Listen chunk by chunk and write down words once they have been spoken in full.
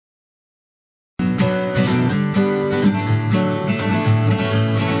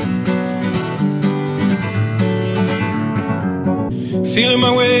Feeling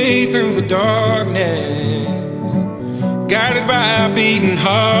my way through the darkness, guided by a beating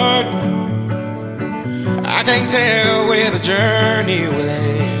heart. I can't tell where the journey will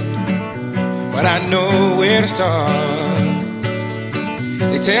end, but I know where to start.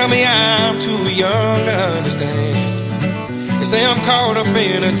 They tell me I'm too young to understand. They say I'm caught up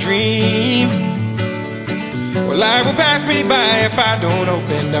in a dream. Well, life will pass me by if I don't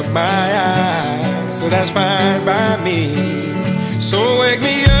open up my eyes, so that's fine by me. So wake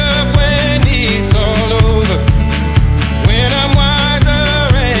me up when it's all over, when I'm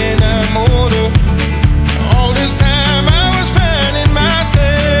wiser and I'm older. All this time I was finding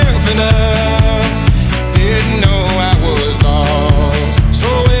myself and I didn't know I was lost. So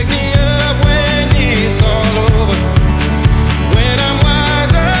wake me up when it's all over, when I'm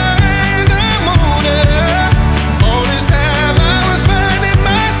wiser and I'm older. All this time I was finding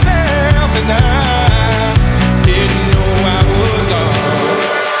myself and I didn't know I was lost.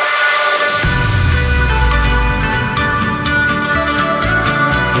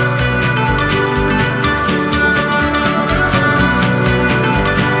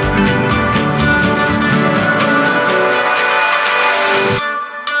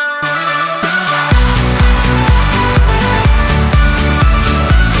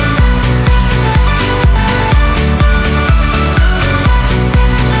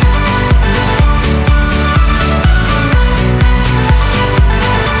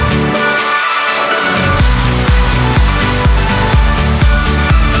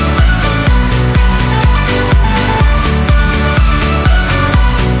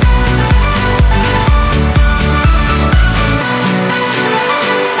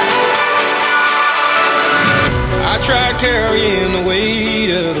 Tried carrying the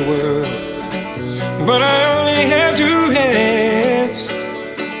weight of the world, but I only have two hands.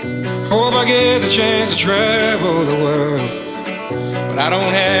 Hope I get the chance to travel the world, but I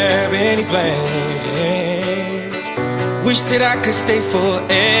don't have any plans. Wish that I could stay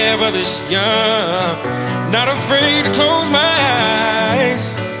forever this young, not afraid to close my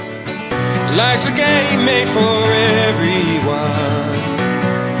eyes. Life's a game made for everyone,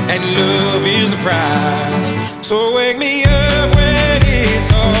 and love is the prize. So wake me up when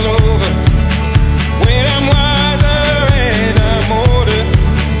it's all over, when I'm wiser and I'm older.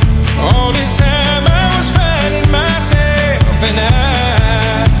 All this time I was finding myself and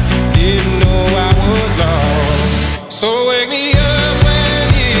I didn't know I was lost. So wake me up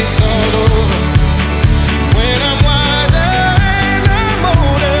when it's all over, when I'm wiser and I'm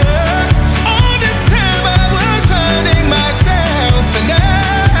older. All this time I was finding myself and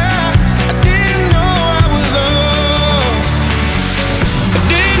I didn't know I was lost.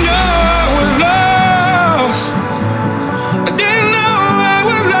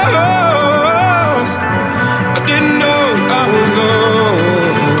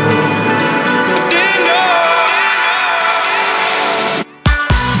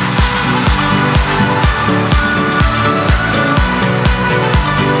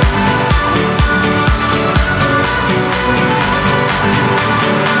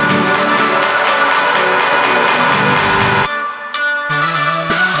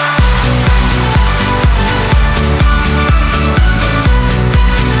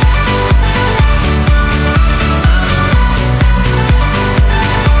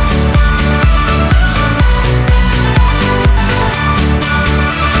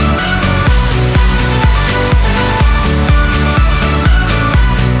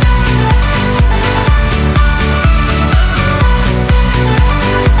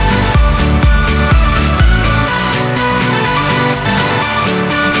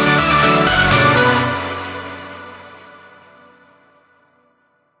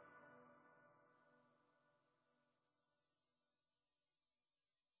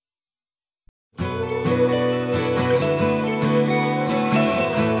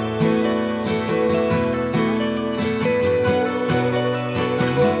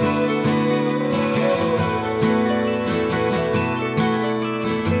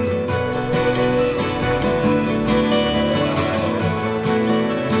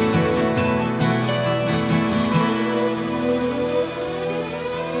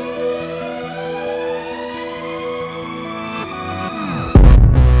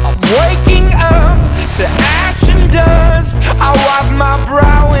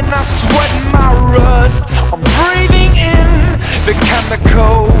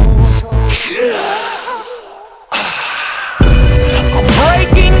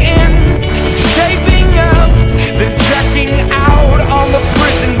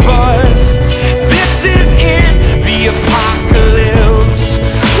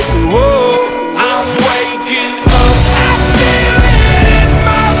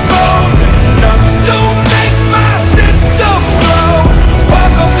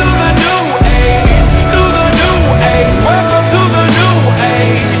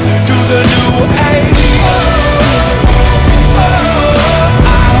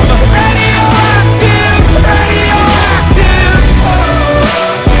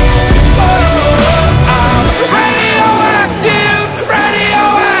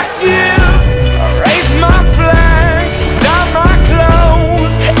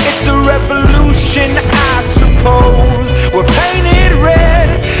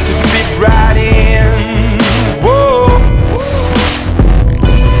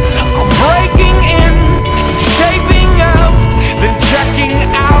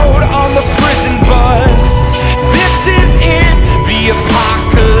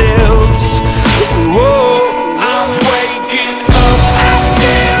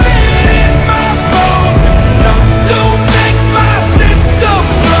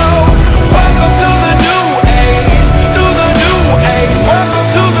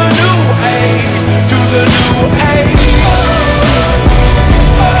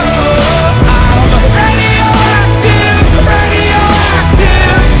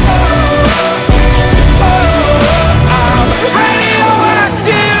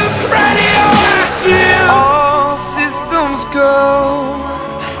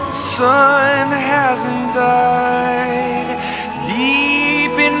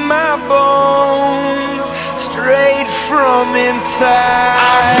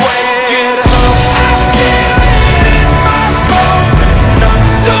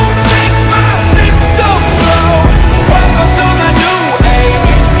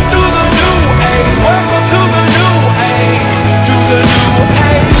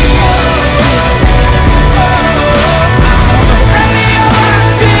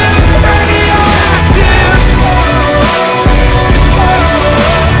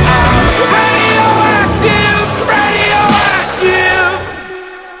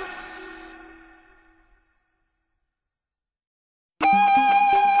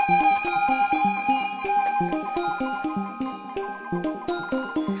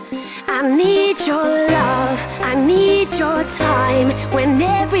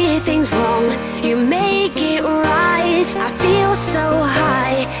 everything's wrong, you make it right. I feel so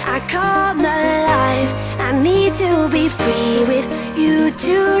high, I come alive. I need to be free with you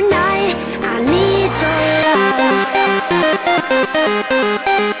tonight. I need your love.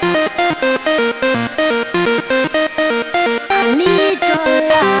 I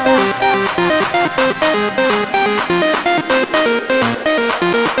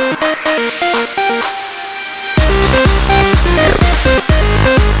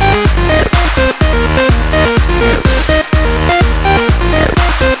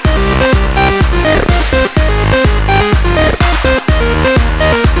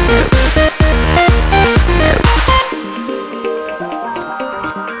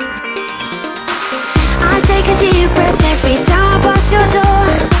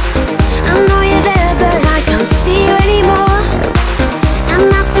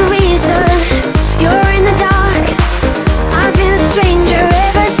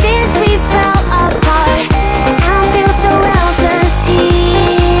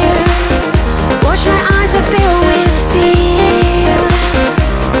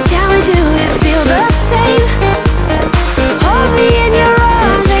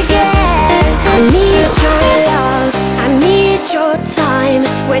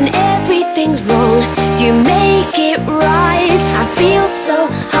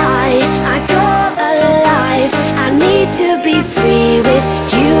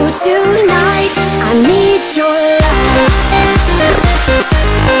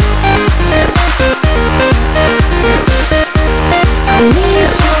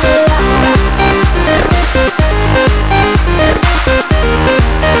need your love.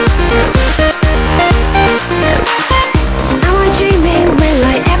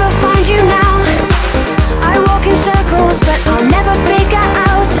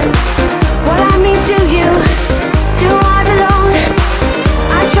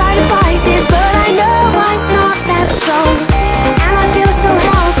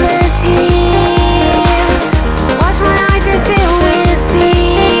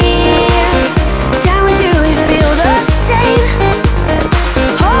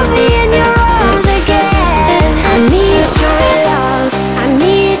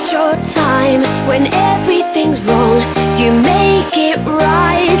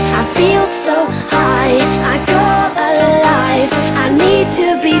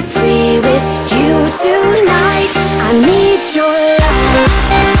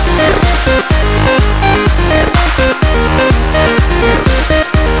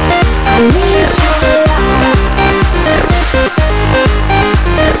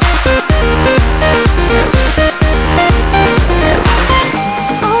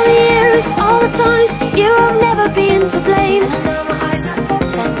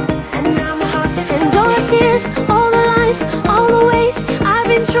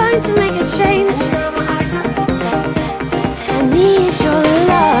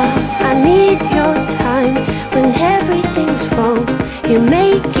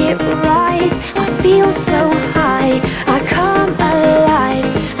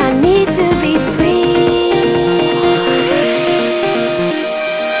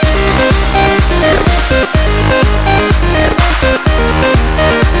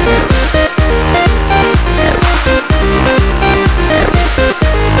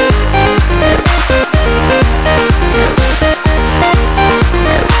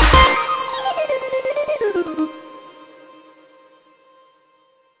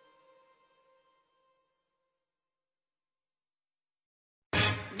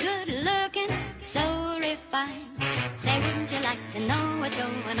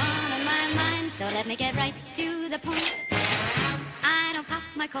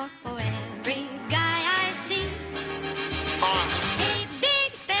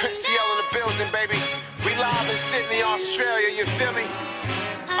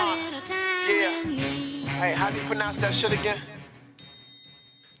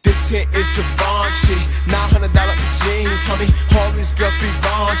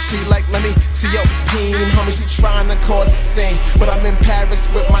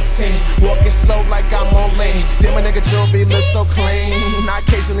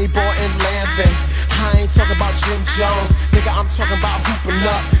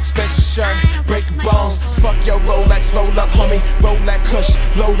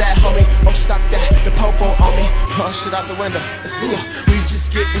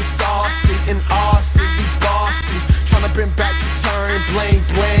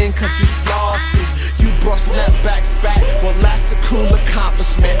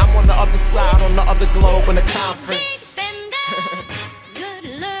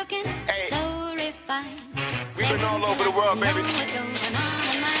 We've been all over the world, baby.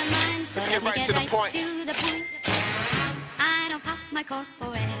 Get right to the point. I don't pop my cork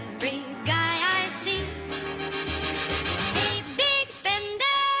for every guy I see. Hey, big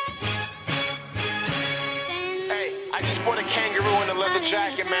spender. Hey, I just bought a kangaroo in a leather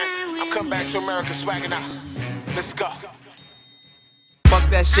jacket, man. I'm coming back to America swagging out. Let's go. Fuck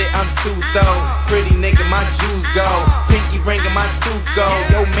that shit, I'm too though. Pretty nigga, my jewels go. Pinky ring and my tooth go.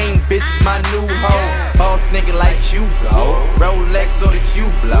 Yo, main bitch is my new hoe. Boss nigga like Hugo. Rolex or the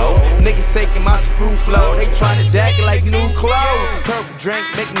Q-Blow. Niggas taking my screw flow. They tryna jack it like new clothes. Purple drink,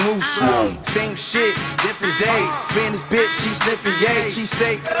 make me move slow. Same shit, different day. Spanish bitch, she sniffing yay. She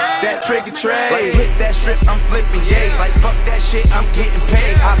say, that trigger tray. Like hit that strip, I'm flipping yay. Like fuck that shit, I'm getting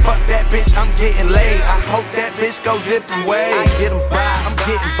paid. I fuck that bitch, I'm getting laid. I hope that bitch go different ways. I get 'em by, I'm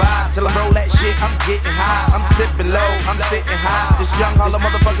getting by. Till I roll that shit, I'm getting high. I'm tipping low, I'm sitting high. This young holla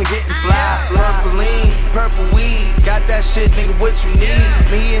motherfucker getting fly. Purple lean, purple weed. Got that shit, nigga, what you need?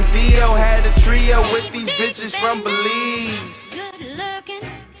 Me and Theo had a trio with these bitches from Belize. Good looking,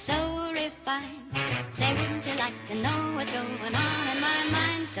 so refined. Say, wouldn't you like to know what's going on in my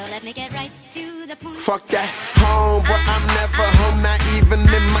mind? So let me get right to the point. Fuck that home, but I'm never home, not even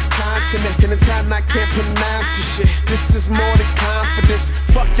in my continent. In a time I can't pronounce this shit. This is more than confidence.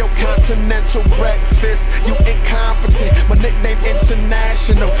 Fuck your continental breakfast. You incompetent. My nickname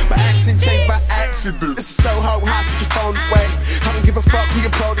international. My accent changed by accident. This is Soho House with your phone away. I don't give a fuck who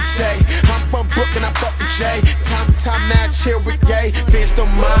your protege. I'm from Brooklyn, I fuck with Jay. Time to time now, chill with yay. Fans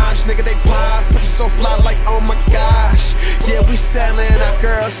don't mind, nigga, they pause. But you so fly like, oh my gosh. Yeah, we selling our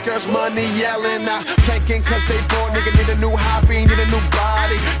girls money yelling out. Planking cause they bored, nigga, need a new hobby, need a new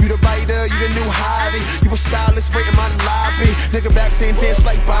body. You the writer, you the new hottie. You a stylist waiting my lobby. Nigga back saying dance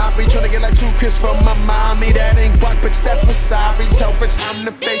like Bobby. Tryna get like 2 kisses from my mommy. That ain't guac, bitch, that's wasabi. Tell Rich I'm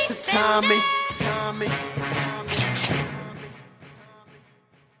the face of Tommy. Tommy.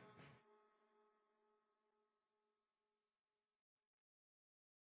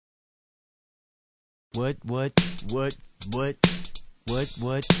 What?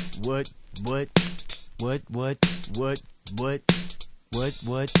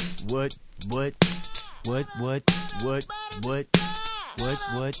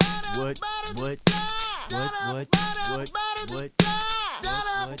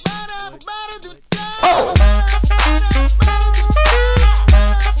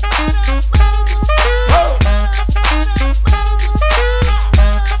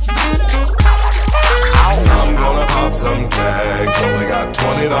 I'm gonna pop some tags. Only got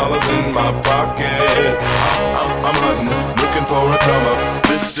 $20 in my pocket. I'm hunting, looking for a come up.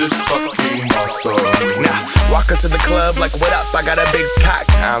 This is fucking awesome. Now, walk into the club like, what up? I got a big cock.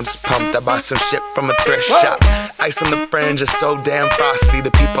 I'm just pumped. I bought some shit from a thrift shop. Ice on the fringe is so damn frosty.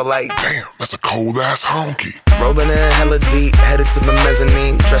 The people like, Damn, that's a cold ass honky. rolling in hella deep, headed to the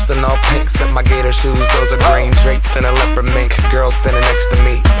mezzanine. Dressed in all pink, set my gator shoes. Those are green, draped in a leopard mink. Girl standing next to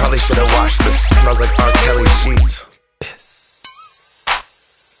me. Probably should've washed this. Smells like R. Kelly sheets.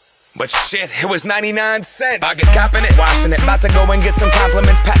 But shit, it was 99 cents. I get copping it, washing it. About to go and get some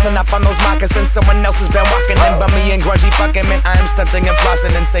compliments. Passing up on those moccasins. Someone else has been walking in, bummy and grungy fucking man. I am stunting and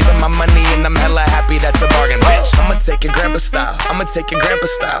flossing and saving my money, and I'm hella happy that's a bargain, bitch. I'ma take your grandpa style. I'ma take your grandpa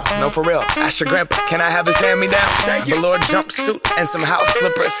style. No, for real. Ask your grandpa, can I have his hand-me-down? Velour jumpsuit and some house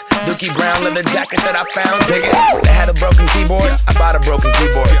slippers. Dookie brown leather jacket that I found. Dig it. They had a broken keyboard. I bought a broken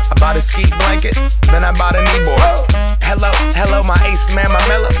keyboard. I bought a ski blanket. Then I bought a kneeboard. Hello, my ace man, my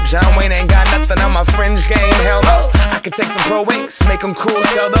mellow. John Wayne ain't got nothing on my fringe game, hell no. I could take some pro wings, make them cool,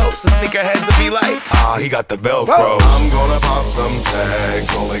 sell those. The sneakerheads will be like, he got the Velcro. I'm gonna pop some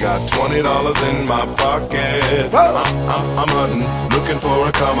tags. Only got $20 in my pocket. I'm hunting, looking for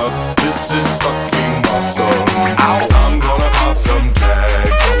a come up. This is fucking awesome. I'm gonna pop some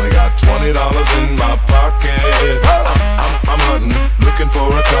tags. Only got $20 in my pocket. I'm hunting, looking for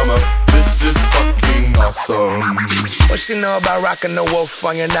a come up. This is fucking awesome. What she know about rocking the wolf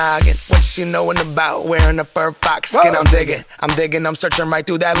on your noggin? What she knowin' about wearing a fur fox skin? I'm digging, I'm searching right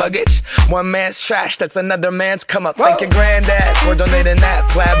through that luggage. One man's trash, that's another man's come up. Thank your granddad for donating that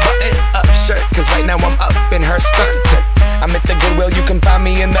plaid button up shirt. Cause right now I'm up in her skirt. I'm at the Goodwill, you can find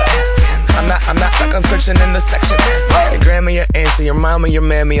me in the I'm not stuck on searching in the section. Your grandma, your auntie, your mama, your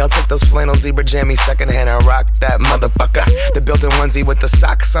mammy. I'll take those flannel zebra jammies secondhand and rock that motherfucker. The built-in onesie with the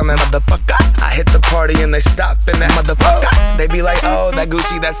socks on that motherfucker. I hit the party and they stop in that motherfucker. They be like, oh, that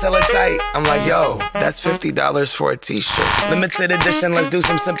Gucci, that's hella tight. I'm like, yo, that's $50 for a t-shirt. Limited edition, let's do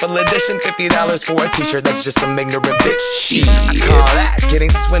some simple edition. $50 for a t-shirt, that's just some ignorant bitch. Shit. I call that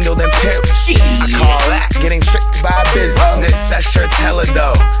getting swindled and pimped. I call that getting tricked by business. That shirt's hella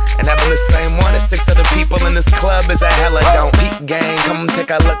dough. And having the same one as 6 other people in this club is a hella don't. Peep gang, come take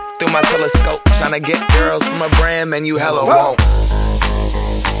a look through my telescope. Tryna get girls from a brand, man, you hella won't.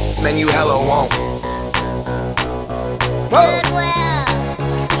 Man, you hella won't. Goodwill,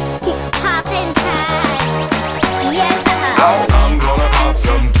 poppin' tags, yeah. I'm gonna pop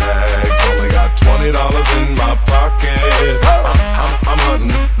some tags. Only got $20 in my pocket. I'm hunting,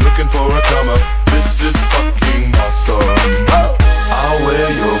 looking for a come up. This is fucking awesome. I'll wear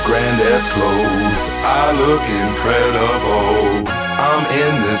your granddad's clothes. I look incredible. I'm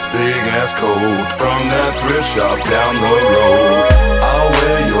in this big ass coat from that thrift shop down the road. I'll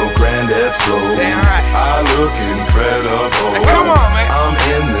wear your granddad's clothes. Damn right. I look incredible. Hey, come on, man. I'm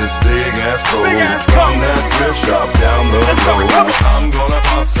in this big ass coat ass from coat. that thrift shop down the Let's go, road. come on. I'm gonna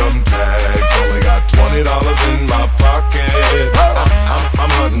pop some tags. Only got $20 in my pocket.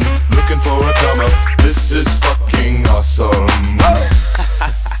 I'm hunting, looking for a come up. This is fucking awesome.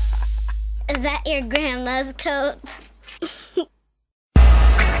 Is that your grandma's coat?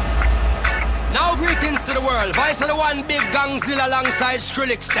 Now greetings to the world. Vice of the one big gangzilla alongside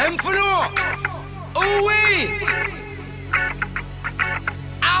Skrillex. Them for no. Ooh-wee.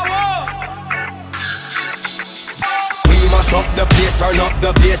 Ow. We mash up the place, turn up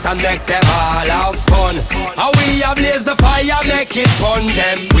the bass and make them all have fun. How we ablaze the fire, make it fun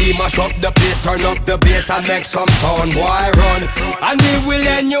them. We mash up the place, turn up the bass and make some sound, boy run. And we will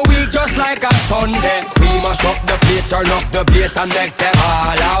end your week just like a Sunday. We mash up the place, turn up the bass and make them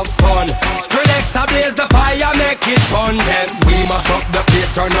all have fun. Skrillex ablaze the fire, make it fun them. We mash up the place,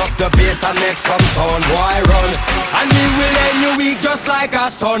 turn up the bass and make some sound, boy run. And we will end your week just like a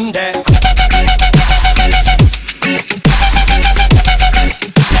Sunday.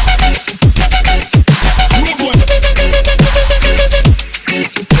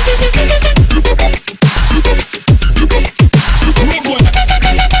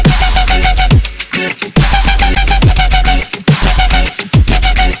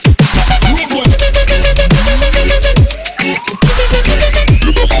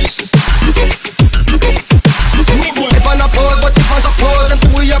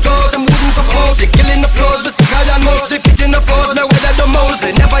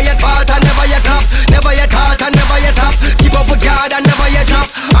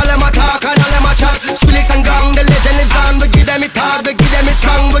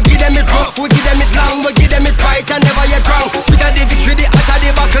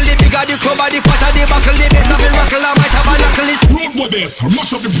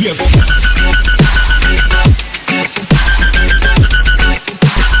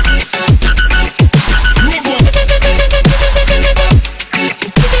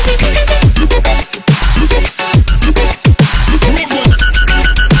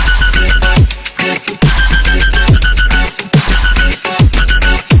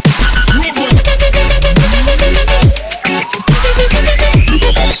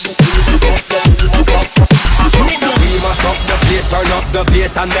 Mash up the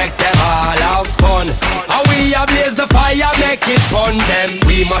place. And make them all have fun. How we ablaze the fire, make it fun them.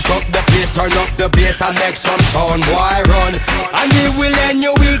 We mash up the place, turn up the bass and make some sound, boy run. And we will end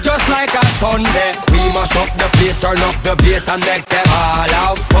your week just like a Sunday. We mash up the place, turn up the bass and make them all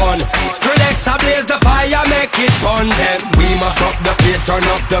have fun. Skrillex ablaze the fire, make it fun them. We mash up the place, turn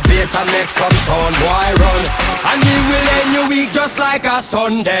up the bass and make some sound, boy run. And we will end your week just like a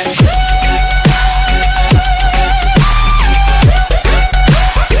Sunday.